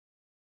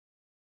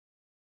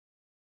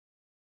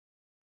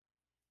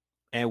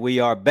And we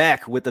are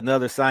back with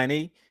another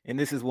signee. And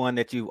this is one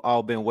that you've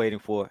all been waiting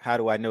for. How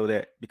do I know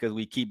that? Because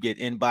we keep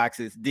getting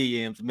inboxes,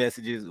 DMs,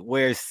 messages.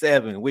 Where's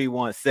Seven? We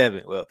want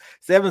Seven. Well,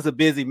 Seven's a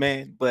busy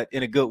man, but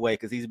in a good way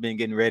because he's been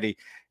getting ready.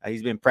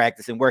 He's been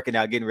practicing, working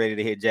out, getting ready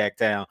to hit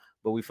Jacktown.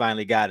 But we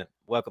finally got him.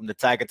 Welcome to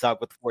Tiger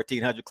Talk with the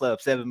 1400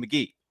 Club, Seven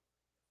McGee.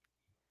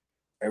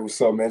 Hey, what's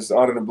up, man? It's an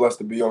honor and blessed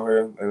to be on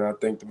here, and I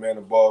thank the man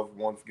above,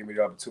 one, for giving me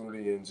the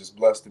opportunity, and just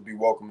blessed to be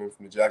welcoming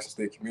from the Jackson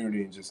State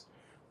community, and just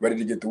ready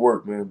to get to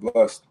work, man.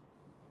 Blessed.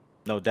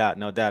 No doubt,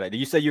 no doubt.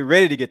 You say you're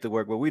ready to get to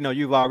work, but we know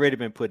you've already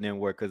been putting in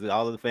work because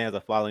all of the fans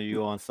are following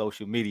you on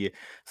social media.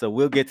 So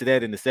we'll get to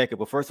that in a second.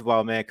 But first of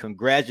all, man,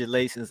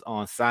 congratulations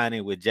on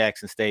signing with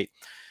Jackson State.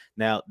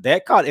 Now,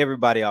 that caught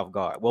everybody off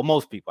guard. Well,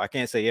 most people. I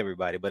can't say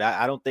everybody, but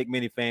I don't think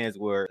many fans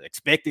were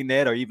expecting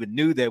that or even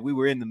knew that we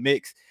were in the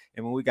mix.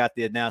 And when we got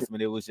the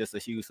announcement, it was just a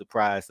huge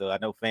surprise. So I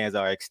know fans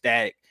are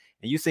ecstatic.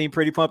 And you seem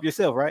pretty pumped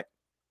yourself, right?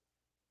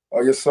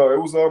 Yes, sir. It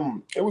was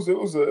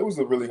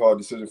a really hard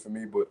decision for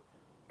me, but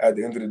at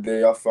the end of the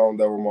day, I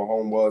found out where my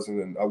home was, and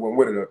then I went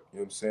with it. You know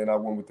what I'm saying? I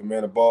went with the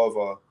man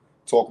above.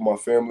 Talked with my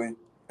family,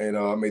 and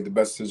I made the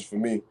best decision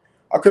for me.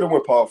 I could have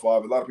went Power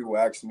Five. A lot of people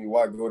ask me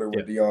why go there Yeah.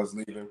 when Dion's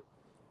leaving.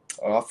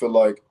 I feel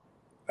like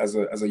as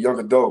a young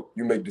adult,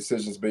 you make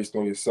decisions based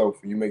on yourself.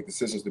 You make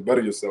decisions to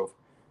better yourself,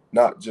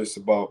 not just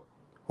about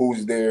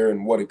who's there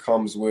and what it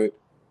comes with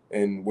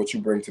and what you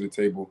bring to the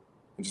table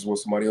and just what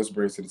somebody else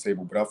brings to the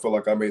table. But I feel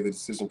like I made the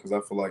decision because I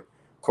feel like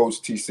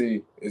Coach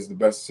TC is the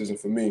best decision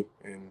for me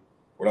and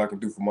what I can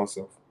do for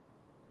myself.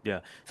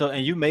 Yeah. So,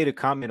 and you made a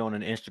comment on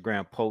an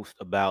Instagram post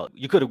about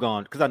you could have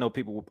gone because I know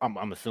people.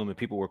 I'm assuming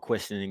people were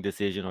questioning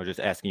decision or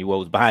just asking you what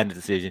was behind the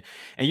decision,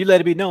 and you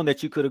let it be known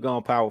that you could have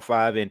gone Power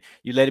Five, and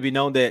you let it be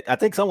known that I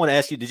think someone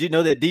asked you, "Did you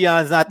know that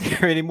Dion's not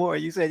there anymore?"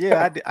 You said,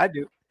 "Yeah, I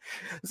do."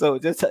 So,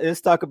 just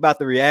let's talk about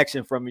the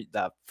reaction from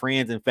the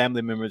friends and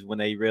family members when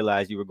they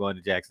realized you were going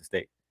to Jackson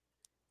State.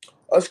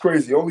 That's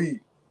crazy. Only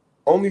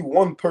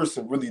one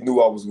person really knew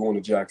I was going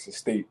to Jackson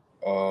State.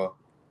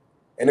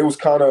 And it was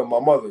kind of my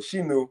mother.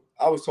 She knew.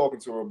 I was talking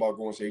to her about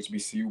going to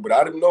HBCU, but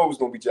I didn't know it was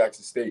going to be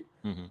Jackson State.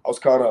 Mm-hmm. I was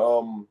kind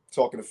of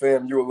talking to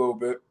FAMU a little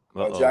bit.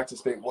 Uh oh. Jackson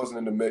State wasn't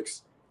in the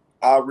mix.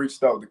 I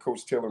reached out to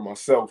Coach Taylor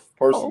myself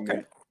Oh, okay.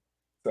 personally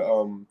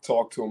to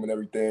talk to him and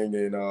everything.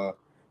 And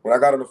when I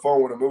got on the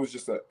phone with him, it was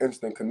just an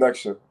instant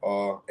connection.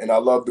 And I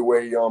loved the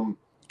way he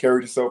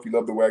carried himself. He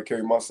loved the way I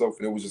carried myself,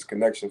 and it was just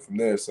connection from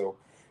there. So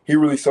he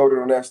really sold it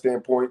on that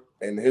standpoint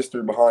and the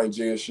history behind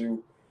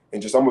JSU.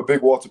 And just I'm a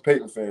big Walter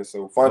Payton fan,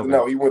 so finding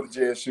Okay. out he went to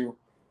JSU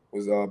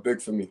was big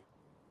for me.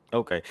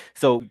 Okay.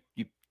 So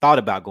you thought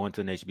about going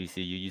to an HBCU.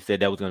 You said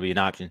that was going to be an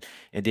option.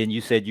 And then you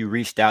said you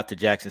reached out to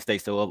Jackson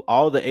State. So of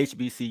all the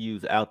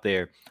HBCUs out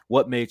there,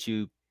 what made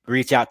you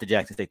reach out to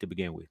Jackson State to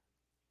begin with?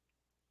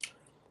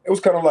 It was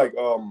kind of like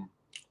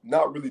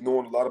not really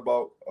knowing a lot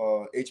about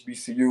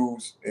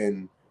HBCUs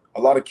and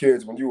a lot of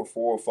kids when you're a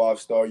 4 or 5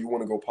 star, you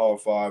want to go Power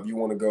Five, you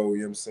want to go, you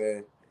know what I'm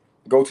saying,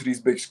 go to these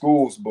big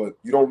schools, but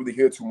you don't really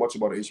hear too much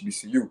about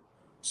HBCU.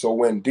 So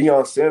when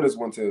Deion Sanders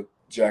went to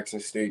Jackson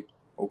State,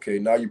 okay,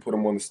 now you put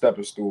him on the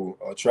stepping stool.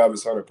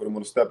 Travis Hunter put him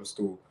on the stepping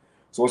stool.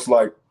 So it's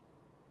like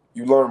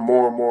you learn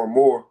more and more and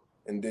more,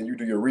 and then you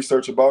do your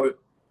research about it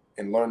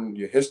and learn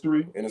your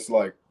history, and it's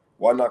like,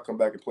 why not come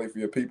back and play for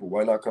your people?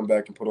 Why not come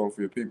back and put on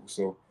for your people?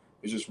 So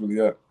it's just really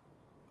that.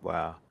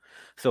 Wow.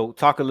 So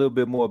talk a little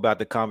bit more about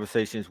the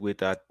conversations with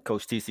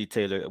Coach TC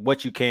Taylor.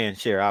 What you can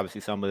share,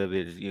 obviously, some of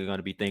it is going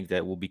to be things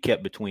that will be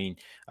kept between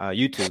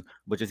you two,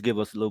 but just give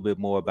us a little bit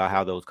more about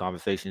how those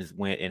conversations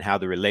went and how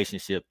the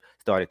relationship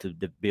started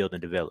to build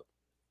and develop.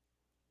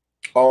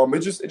 It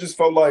just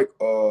felt like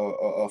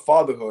a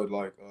fatherhood.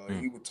 Like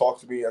Mm, he would talk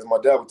to me as my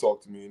dad would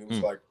talk to me, and it was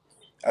mm, like,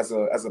 as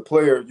a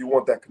player, you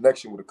want that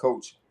connection with a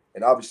coach,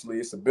 and obviously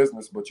it's a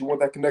business, but you want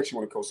that connection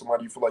with a coach,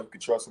 somebody you feel like you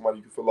can trust, somebody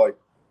you feel like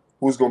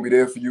who's going to be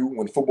there for you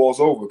when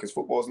football's over, because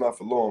football's not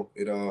for long.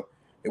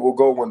 It will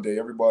go one day.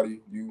 Everybody,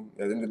 you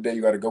at the end of the day,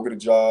 you got to go get a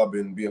job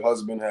and be a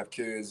husband, have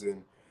kids,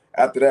 and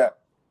after that,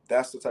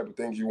 that's the type of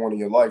things you want in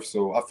your life.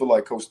 So I feel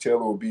like Coach Taylor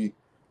will be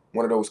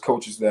one of those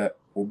coaches that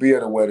will be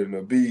at a wedding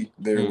or be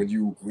there mm, when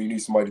you need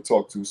somebody to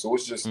talk to. So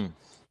it's just mm.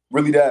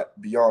 really that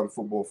beyond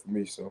football for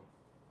me. So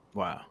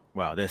Wow.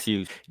 Wow. That's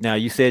huge. Now,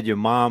 you said your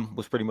mom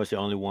was pretty much the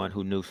only one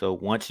who knew. So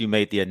once you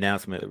made the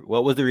announcement,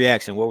 what was the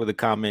reaction? What were the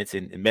comments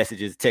and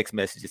messages, text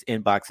messages,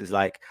 inboxes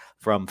like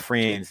from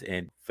friends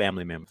and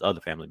family members,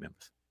 other family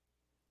members?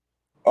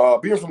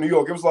 being from New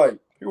York, it was like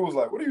people was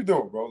like, "What are you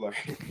doing, bro? Like,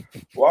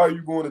 why are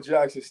you going to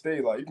Jackson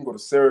State? Like, you can go to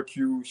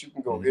Syracuse, you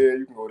can go Mhm. here,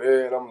 you can go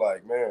there." And I'm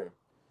like, man,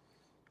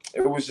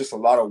 it was just a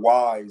lot of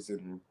whys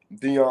and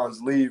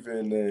Dion's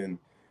leaving and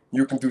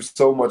you can do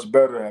so much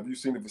better. Have you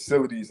seen the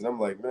facilities? And I'm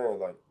like, man,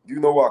 like, do you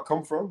know where I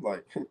come from?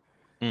 Like,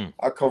 Mm,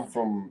 I come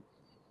from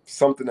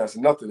something that's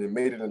nothing and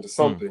made it into mm,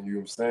 something. You know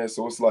what I'm saying?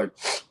 So it's like,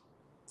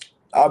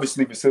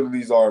 obviously,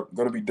 facilities are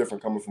going to be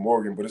different coming from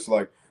Oregon, but it's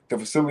like the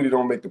facility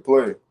don't make the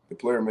player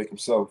make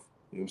himself.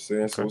 You know what I'm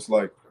saying? So okay. it's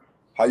like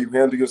how you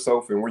handle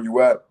yourself and where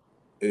you at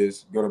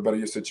is going to better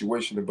your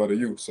situation and better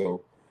you.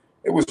 So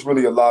it was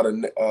really a lot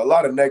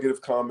of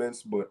negative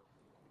comments. But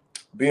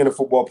being a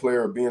football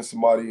player, or being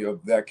somebody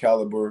of that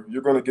caliber,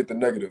 you're gonna get the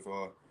negative,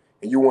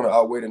 and you want to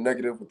outweigh the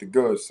negative with the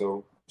good.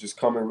 So just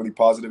coming really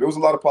positive. It was a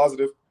lot of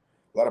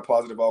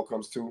positive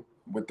outcomes too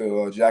with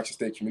the Jackson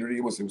State community.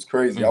 It was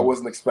crazy. I Mhm.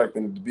 wasn't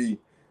expecting it to be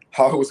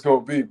how it was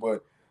going to be,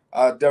 but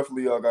I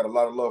definitely got a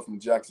lot of love from the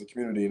Jackson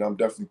community, and I'm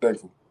definitely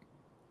thankful.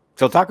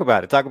 So talk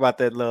about it. Talk about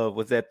that love.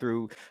 Was that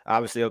through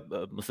obviously,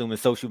 I'm assuming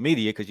social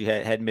media because you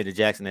hadn't been to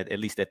Jackson at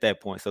least at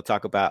that point. So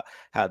talk about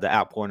how the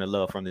outpouring of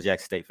love from the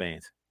Jackson State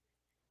fans.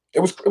 It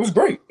was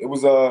great. It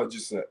was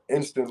just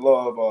instant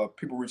love.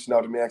 People reaching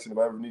out to me asking if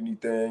I ever need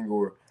anything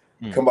or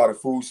Mm, come by the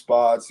food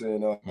spots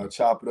and mm,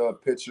 chop it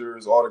up,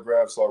 pictures,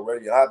 autographs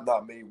already. I have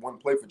not made one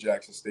play for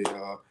Jackson State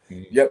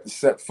mm. yet to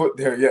set foot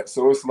there yet.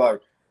 So it's like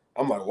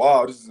I'm like,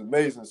 wow, this is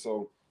amazing.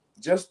 So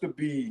just to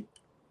be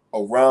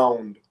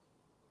around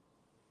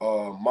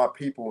my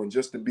people and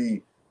just to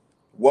be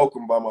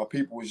welcomed by my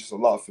people is just a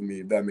lot for me,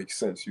 if that makes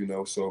sense, you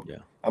know. So Yeah.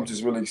 I'm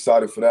just really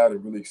excited for that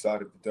and really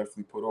excited to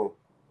definitely put on.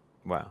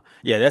 Wow.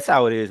 Yeah, that's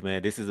how it is,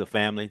 man. This is a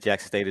family.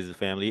 Jackson State is a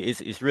family.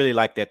 It's really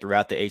like that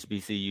throughout the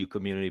HBCU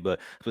community, but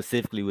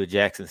specifically with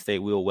Jackson State,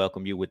 we'll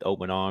welcome you with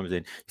open arms.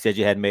 And you said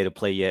you hadn't made a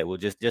play yet. Well,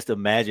 just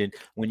imagine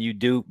when you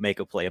do make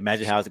a play.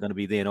 Imagine how it's going to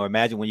be then, or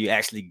imagine when you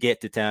actually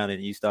get to town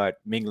and you start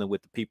mingling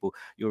with the people.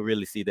 You'll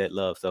really see that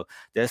love. So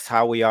that's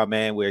how we are,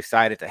 man. We're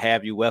excited to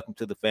have you. Welcome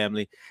to the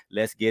family.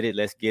 Let's get it.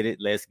 Let's get it.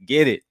 Let's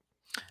get it.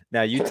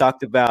 Now you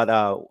talked about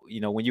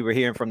when you were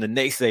hearing from the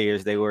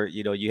naysayers, they were,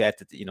 you had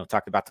to,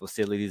 talk about the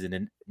facilities and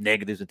the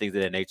negatives and things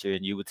of that nature,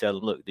 and you would tell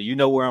them, look, do you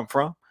know where I'm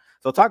from?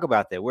 So talk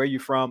about that. Where are you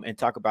from? And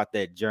talk about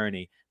that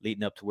journey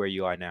leading up to where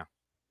you are now.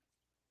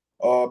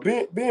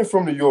 Being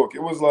from New York,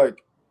 it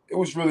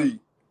was really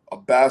a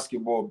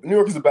basketball. New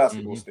York is a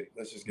basketball Hmm. state.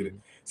 Let's just get it. Hmm.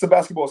 It's a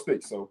basketball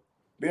state. So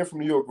being from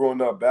New York, growing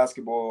up,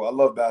 basketball. I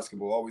love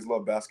basketball. Always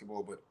loved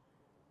basketball, but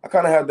I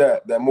kind of had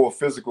that more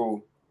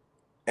physical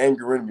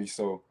anger in me.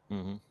 So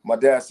Hmm. my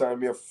dad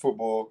signed me up for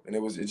football, and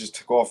it just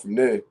took off from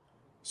there.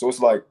 So it's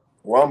like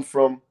where I'm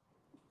from,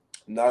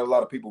 not a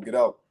lot of people get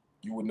out.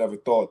 You would never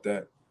thought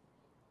that.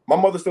 My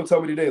mother still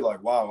tell me today,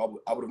 like, wow,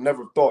 I would have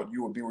never thought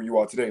you would be where you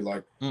are today.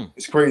 Like, Mm.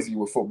 it's crazy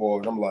with football.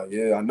 And I'm like,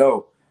 yeah, I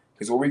know.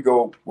 Because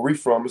where we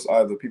from, it's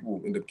either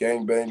people end up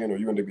gang banging or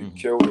you end up getting Hmm.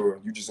 killed or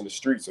you just in the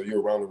streets or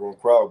you're around the wrong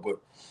crowd. But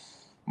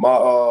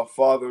my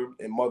father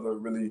and mother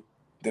really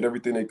did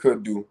everything they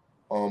could do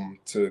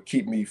to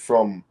keep me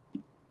from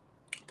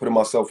putting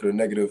myself in a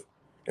negative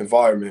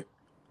environment,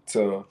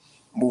 to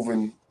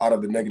moving out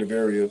of the negative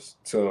areas,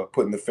 to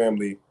putting the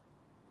family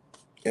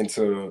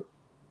into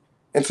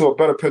a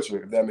better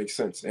picture, if that makes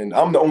sense. And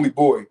I'm the only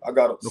boy. I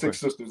got Okay. 6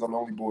 sisters. I'm the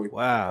only boy. I'm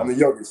Wow. the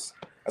youngest.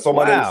 That's why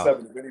my name is Wow.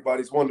 Seven. If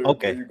anybody's wondering where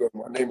Okay. you go,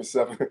 my name is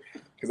Seven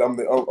because I'm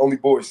the only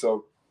boy.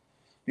 So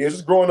yeah,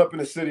 just growing up in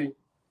the city,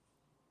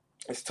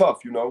 it's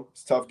tough. You know,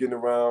 it's tough getting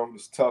around.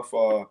 It's tough.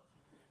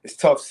 It's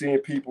tough seeing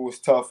people. It's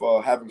tough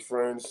having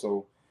friends.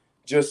 So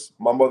just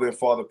my mother and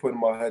father putting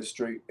my head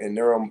straight and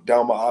narrowing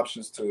down my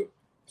options to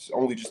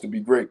only just to be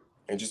great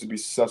and just to be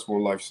successful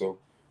in life. So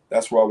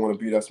that's where I want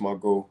to be. That's my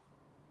goal.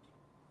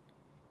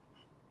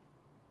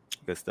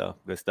 Good stuff.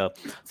 Good stuff.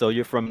 So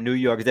you're from New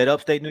York. Is that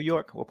upstate New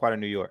York? What part of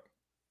New York?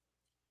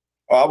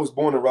 I was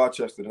born in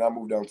Rochester, then I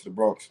moved down to the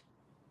Bronx.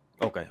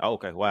 Okay.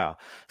 Okay. Wow.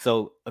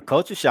 So a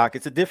culture shock.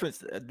 It's a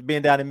difference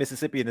being down in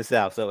Mississippi in the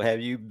South. So have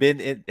you been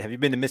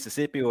to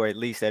Mississippi, or at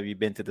least have you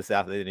been to the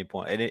South at any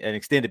point, an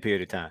extended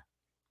period of time?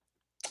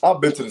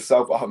 I've been to the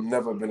South. I've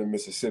never been in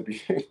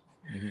Mississippi.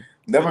 Hmm.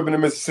 Never been to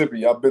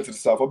Mississippi. I've been to the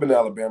South. I've been to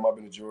Alabama. I've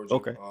been to Georgia.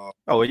 Okay.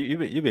 Oh, well,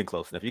 you've been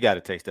close enough. You got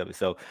a taste of it.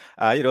 So,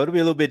 it'll be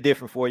a little bit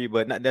different for you,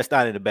 but that's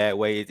not in a bad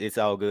way. It's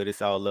all good.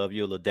 It's all love.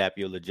 You'll adapt.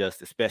 You'll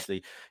adjust.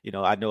 Especially,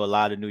 I know a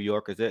lot of New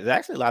Yorkers. There's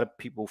actually a lot of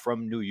people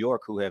from New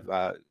York who have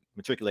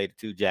matriculated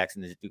to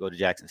Jackson to go to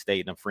Jackson State,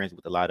 and I'm friends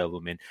with a lot of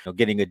them. And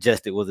getting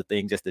adjusted was a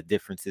thing. Just the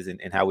differences in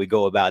how we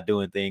go about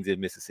doing things in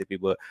Mississippi.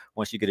 But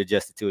once you get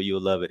adjusted to it,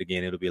 you'll love it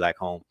again. It'll be like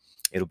home.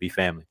 It'll be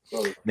family.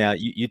 So, Now,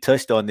 you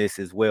touched on this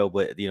as well,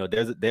 but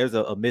there's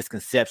a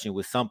misconception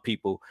with some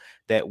people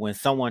that when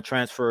someone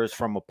transfers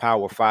from a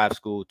Power Five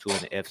school to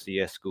an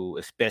FCS school,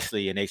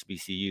 especially an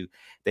HBCU,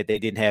 that they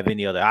didn't have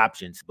any other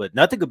options. But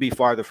nothing could be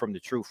farther from the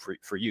truth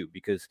for you,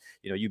 because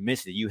you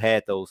mentioned it, you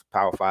had those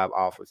Power Five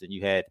offers, and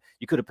you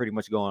could have pretty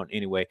much gone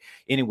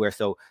anywhere.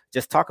 So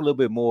just talk a little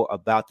bit more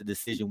about the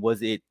decision.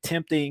 Was it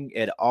tempting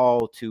at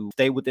all to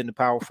stay within the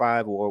Power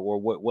Five, or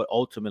what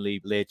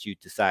ultimately led you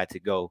to decide to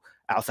go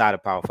outside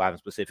of Power Five and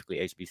specifically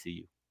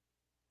HBCU?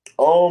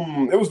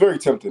 it was very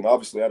tempting.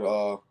 Obviously, I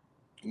had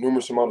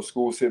numerous amount of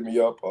schools hit me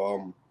up.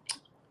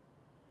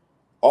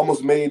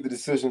 Almost made the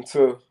decision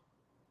to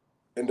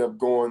end up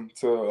going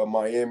to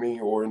Miami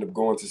or end up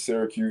going to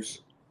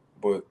Syracuse,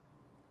 but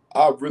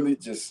I really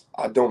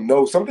I don't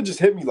know. Something just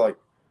hit me. Like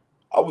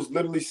I was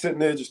literally sitting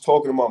there just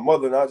talking to my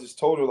mother, and I just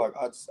told her like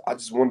I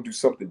just want to do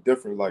something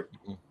different. Like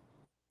Mhm.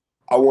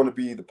 I want to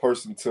be the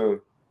person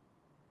to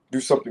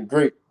do something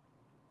great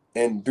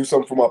and do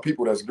something for my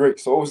people that's great.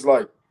 So it was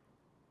like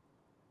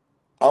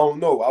I don't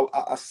know.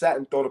 I sat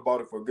and thought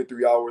about it for a good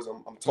 3 hours.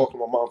 I'm talking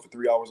to my mom for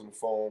 3 hours on the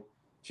phone.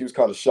 She was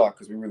kind of shocked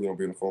because we really don't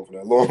be on the phone for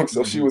that long.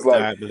 So she was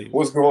like, I believe it.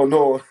 "What's going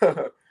on?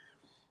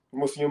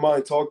 What's in your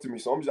mind? Talk to me."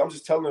 So I'm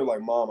just telling her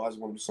like, "Mom, I just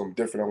want to do something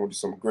different. I want to do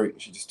something great."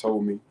 And she just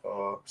told me,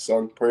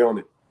 "Son, pray on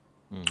it.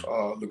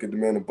 Look at the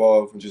man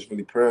above and just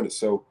really pray on it."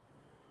 So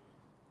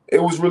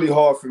it was really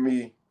hard for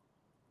me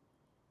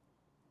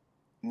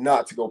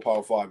not to go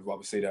Power 5, if I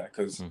would say that,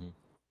 because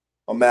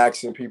I'm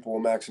asking people,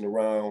 I'm asking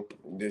around,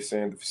 and they're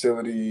saying the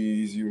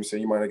facilities, you say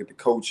you might not get the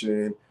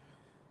coaching.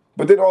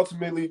 But then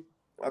ultimately,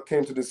 I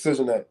came to the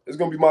decision that it's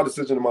going to be my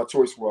decision and my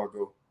choice where I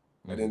go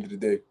at the end of the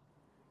day.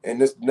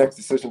 And this next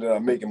decision that I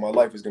make in my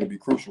life is going to be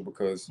crucial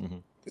because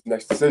this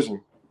next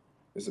decision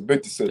is a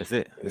big decision. That's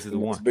it. This is the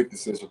one. It's a big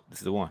decision. This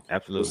is the one.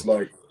 Absolutely. It's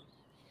like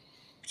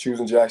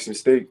choosing Jackson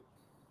State,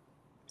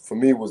 for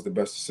me, was the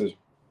best decision.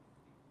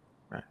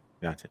 Right.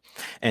 Gotcha.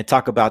 And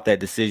talk about that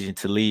decision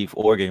to leave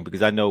Oregon,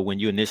 because I know when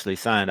you initially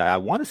signed, I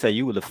want to say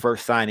you were the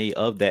first signee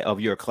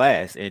of your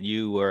class, and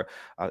you were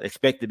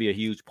expected to be a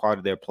huge part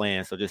of their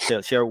plan. So just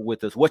share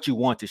with us what you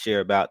want to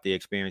share about the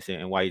experience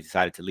and why you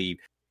decided to leave.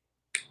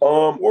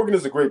 Oregon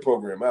is a great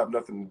program. I have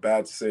nothing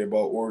bad to say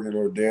about Oregon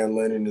or Dan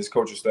Lennon, his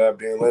coaching staff.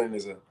 Dan Lennon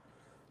is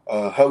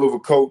a hell of a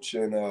coach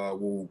and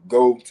will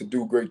go to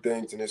do great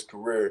things in his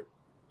career.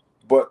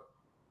 But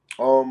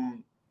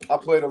I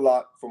played a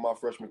lot for my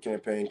freshman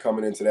campaign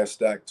coming into that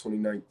stack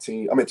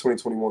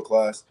 2021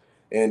 class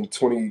and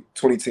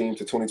 2020 team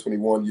to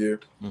 2021 year.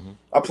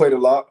 I played a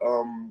lot.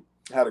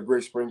 Had a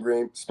great spring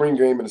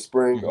game in the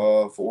spring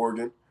for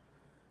Oregon.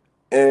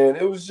 And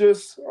it was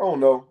just, I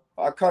don't know,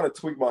 I kind of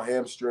tweaked my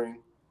hamstring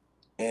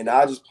and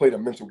I just played a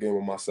mental game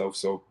with myself.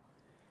 So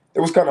it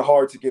was kind of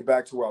hard to get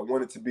back to where I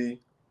wanted to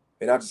be.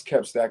 And I just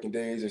kept stacking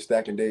days and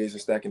stacking days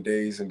and stacking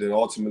days, and then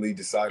ultimately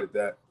decided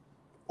that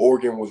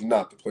Oregon was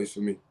not the place for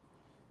me.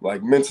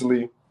 Like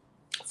mentally,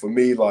 for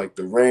me, like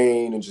the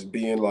rain and just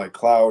being like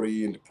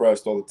cloudy and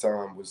depressed all the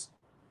time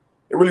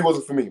it really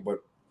wasn't for me.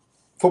 But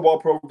football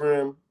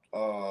program,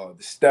 the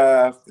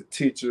staff, the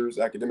teachers,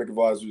 academic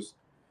advisors,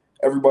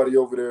 everybody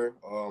over there.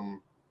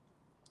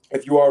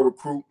 If you are a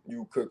recruit,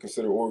 you could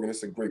consider Oregon.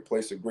 It's a great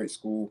place, a great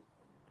school.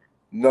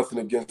 Nothing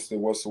against it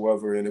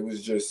whatsoever. And it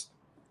was just,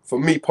 for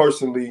me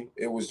personally,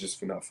 it was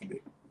just not for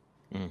me.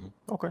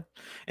 Okay.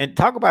 And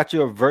talk about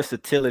your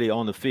versatility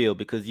on the field,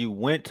 because you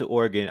went to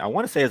Oregon, I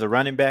want to say as a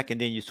running back,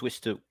 and then you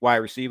switched to wide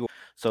receiver.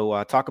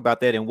 So talk about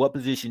that. And what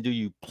position do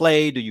you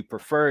play? Do you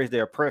prefer? Is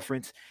there a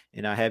preference?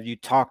 And have you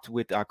talked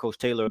with Coach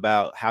Taylor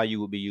about how you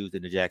will be used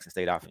in the Jackson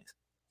State offense?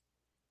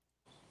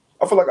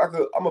 I feel like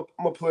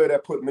I'm a player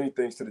that put many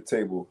things to the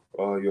table.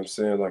 You know what I'm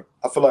saying? Like,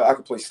 I feel like I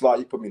can play slot.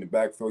 You put me in the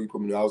backfield. You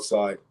put me on the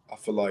outside. I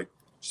feel like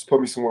just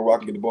put me somewhere where I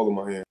can get the ball in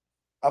my hand.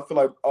 I feel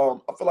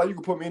like you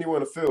can put me anywhere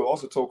in the field.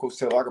 Also told Coach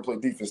Taylor I can play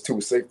defense too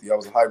with safety. I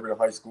was a hybrid in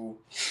high school.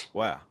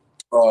 Wow.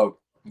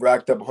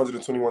 Racked up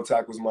 121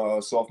 tackles my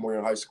sophomore year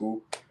in high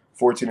school,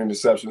 14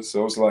 interceptions.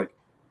 So it's like,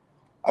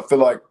 I feel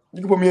like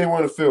you can put me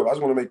anywhere in the field. I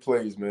just want to make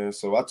plays, man.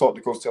 So I talked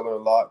to Coach Taylor a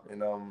lot,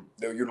 and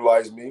they'll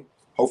utilize me.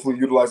 Hopefully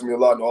utilize me a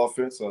lot in the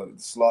offense, the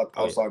slot,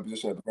 outside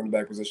position, at the running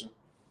back position.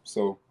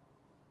 So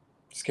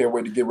just can't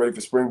wait to get ready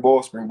for spring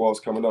ball. Spring ball is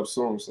coming up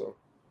soon, so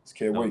just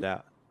can't wait. No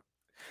doubt.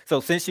 So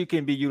since you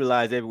can be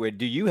utilized everywhere,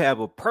 do you have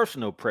a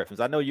personal preference?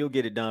 I know you'll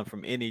get it done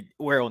from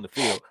anywhere on the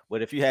field,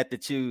 but if you had to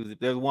choose, if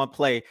there's one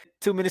play,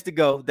 2 minutes to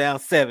go, down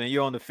 7,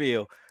 you're on the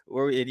field,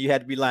 and you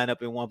had to be lined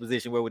up in one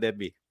position, where would that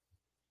be?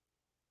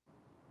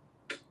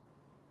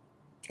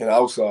 And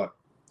outside,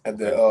 at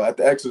the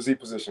X or Z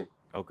position.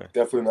 Okay.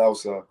 Definitely on the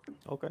outside.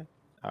 Okay.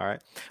 All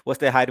right. What's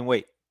their height and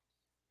weight?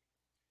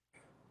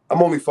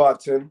 I'm only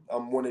 5'10".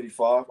 I'm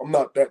 185. I'm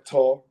not that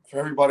tall. For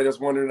everybody that's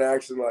wondering,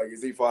 asking like,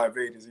 is he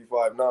 5'8"? Is he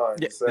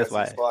 5'9"? Yeah, that's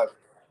why.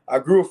 I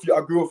grew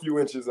a few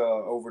inches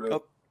over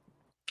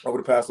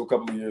the past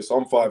couple of years. So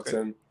I'm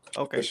 5'10"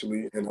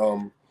 officially, and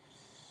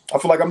I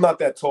feel like I'm not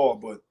that tall,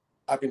 but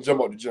I can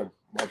jump out the gym.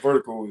 My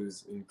vertical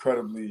is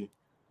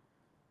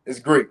it's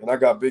great, and I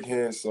got big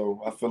hands,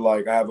 so I feel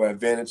like I have an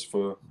advantage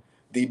for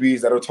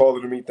DBs that are taller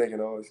than me, thinking,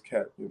 oh, it's cat.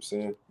 You know what I'm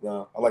saying?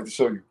 Nah, I like to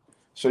show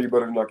you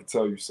better than I can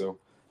tell you. So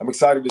I'm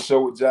excited to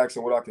show with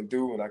Jackson what I can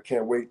do, and I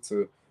can't wait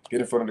to get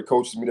in front of the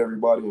coaches, meet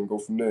everybody, and go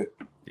from there.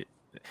 Yeah.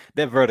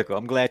 That vertical,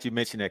 I'm glad you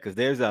mentioned that, because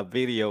there's a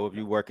video of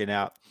you working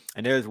out,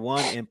 and there's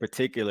one in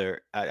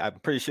particular. I'm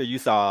pretty sure you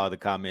saw all the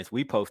comments.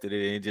 We posted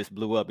it, and it just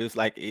blew up. It was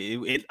like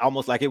it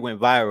almost like it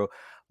went viral.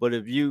 But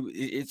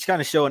it's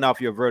kind of showing off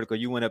your vertical.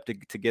 You went up to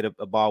get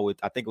a ball with,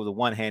 I think it was a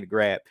one-hand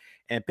grab.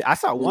 And I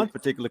saw one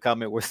particular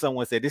comment where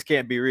someone said, "This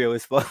can't be real.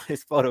 It's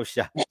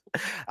Photoshop."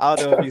 I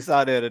don't know if you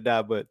saw that or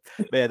not, but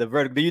man, the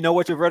vertical. Do you know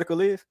what your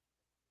vertical is?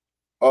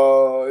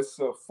 It's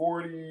a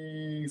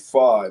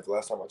 45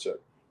 last time I checked.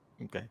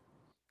 Okay.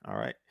 All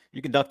right.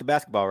 You can dunk the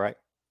basketball, right?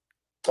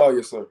 Oh,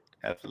 yes, sir.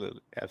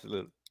 Absolutely.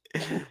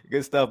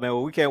 Good stuff, man.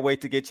 Well, we can't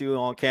wait to get you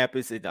on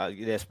campus.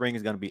 That spring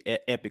is going to be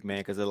epic, man,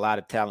 because there's a lot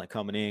of talent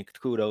coming in.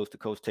 Kudos to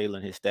Coach Taylor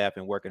and his staff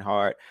and working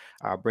hard,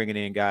 bringing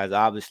in guys.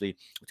 Obviously,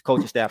 the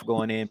coaching staff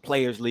going in,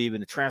 players leaving.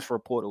 The transfer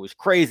portal was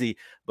crazy,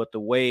 but the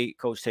way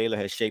Coach Taylor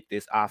has shaped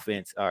this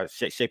offense,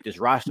 shaped this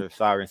roster,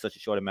 in such a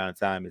short amount of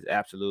time is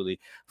absolutely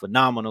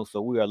phenomenal.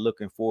 So we are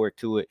looking forward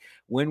to it.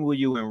 When will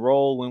you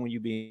enroll? When will you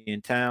be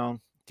in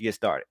town to get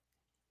started?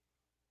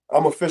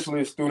 I'm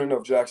officially a student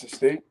of Jackson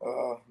State.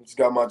 Just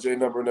got my J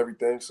number and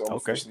everything, so I'm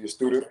officially a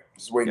student.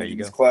 Just waiting to get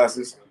these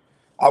classes.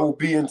 I will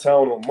be in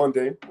town on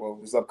Monday. Well,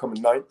 this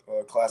upcoming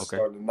 9th. Classes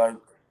starting the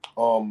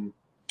 9th.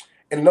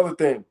 And another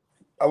thing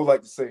I would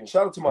like to say, and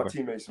shout out to my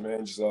teammates,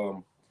 man.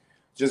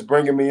 Just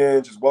bringing me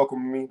in, just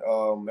welcoming me.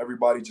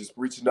 Everybody just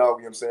reaching out. You know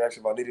what I'm saying?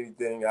 Asking if I need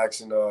anything,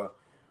 asking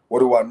what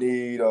do I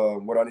need,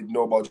 what I need to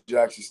know about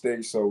Jackson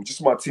State. So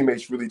just my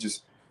teammates really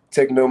just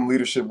taking them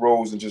leadership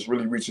roles and just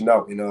really reaching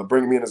out and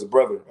bringing me in as a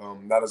brother,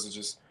 not as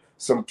just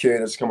some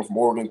kid that's coming from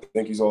Oregon,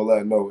 think he's all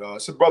that. No,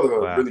 it's a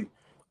brotherhood. Wow.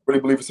 Really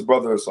believe it's a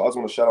brotherhood. So I just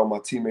want to shout out my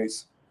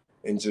teammates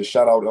and just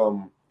shout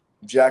out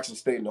Jackson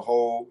State in the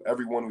whole,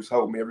 everyone who's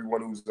helped me,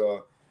 everyone who's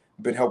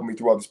been helping me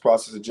throughout this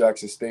process at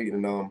Jackson State.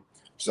 And I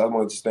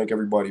want to just thank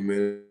everybody,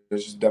 man.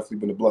 It's just definitely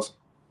been a blessing.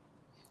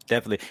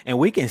 Definitely. And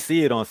we can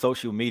see it on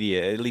social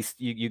media, at least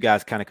you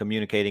guys kind of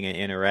communicating and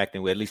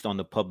interacting with, at least on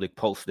the public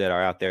posts that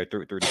are out there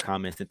through the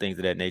comments and things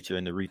of that nature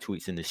and the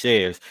retweets and the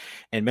shares.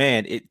 And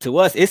man, to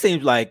us, it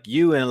seems like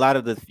you and a lot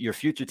of your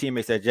future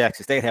teammates at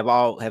Jackson State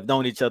have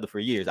known each other for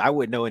years. I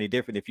wouldn't know any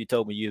different if you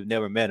told me you've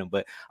never met them,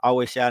 but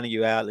always shouting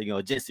you out,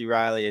 Jesse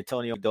Riley,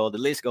 Antonio Dole, the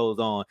list goes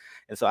on.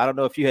 And so I don't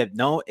know if you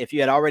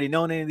had already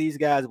known any of these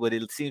guys, but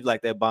it seems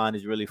like that bond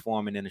is really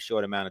forming in a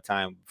short amount of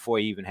time before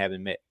you even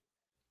having met.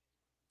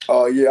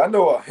 Yeah, I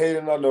know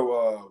Hayden. I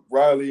know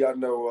Riley. I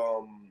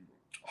know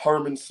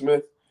Herman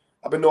Smith.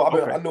 I know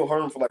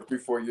Herman for like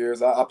 3-4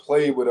 years. I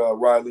played with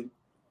Riley.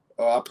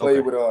 I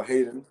played with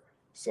Hayden.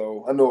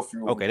 So I know a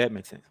few. Okay, that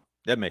makes sense.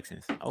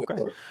 Okay.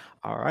 Yeah.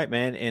 All right,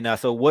 man. And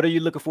so what are you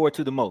looking forward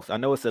to the most? I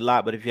know it's a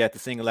lot, but if you had to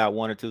single out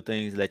one or two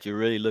things that you're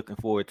really looking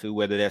forward to,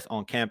 whether that's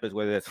on campus,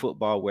 whether that's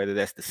football, whether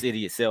that's the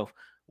city itself,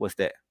 what's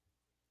that?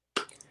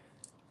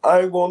 I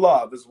ain't gonna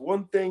lie. There's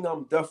one thing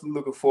I'm definitely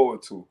looking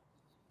forward to.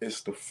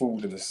 It's the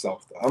food in the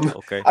South.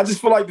 I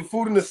just feel like the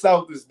food in the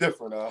South is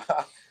different.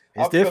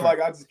 I feel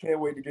like I just can't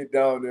wait to get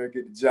down there,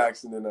 get to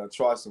Jackson, and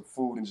try some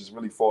food and just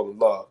really fall in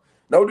love.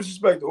 No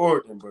disrespect to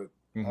Oregon, but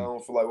I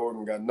don't feel like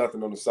Oregon got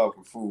nothing on the South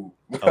with food.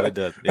 Oh, it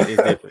does.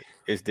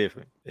 It's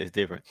different.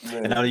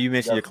 Man, and I know you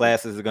mentioned your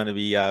classes are going to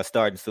be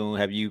starting soon.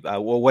 Have you?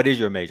 What is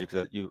your major?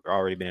 Because you've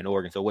already been in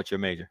Oregon. So what's your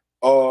major?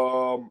 I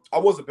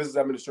was a business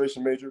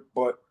administration major,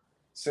 but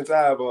since I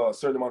have a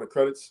certain amount of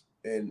credits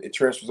and it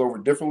transfers over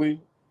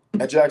differently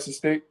at Jackson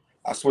State,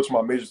 I switched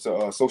my major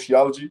to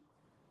sociology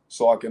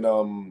so I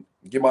can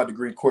get my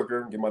degree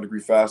quicker, get my degree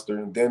faster,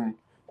 and then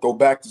go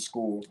back to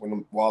school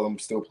while I'm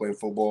still playing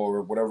football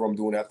or whatever I'm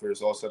doing after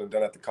it's all said and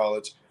done after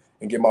college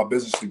and get my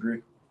business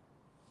degree.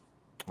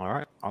 All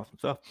right. Awesome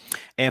stuff.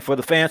 And for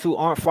the fans who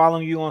aren't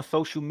following you on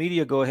social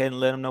media, go ahead and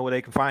let them know where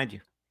they can find you.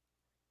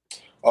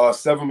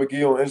 Seven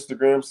McGee on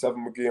Instagram,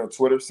 Seven McGee on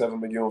Twitter, Seven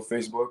McGee on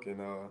Facebook,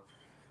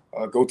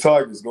 and go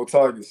Tigers, go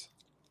Tigers.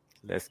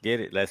 Let's get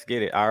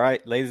it. All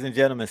right, ladies and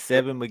gentlemen,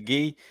 Seven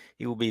McGee.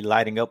 He will be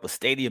lighting up a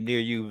stadium near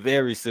you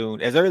very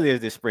soon, as early as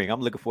this spring.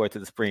 I'm looking forward to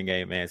the spring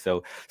game, man.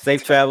 So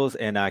safe travels,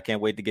 and I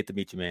can't wait to get to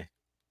meet you, man.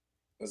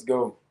 Let's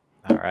go.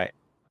 All right.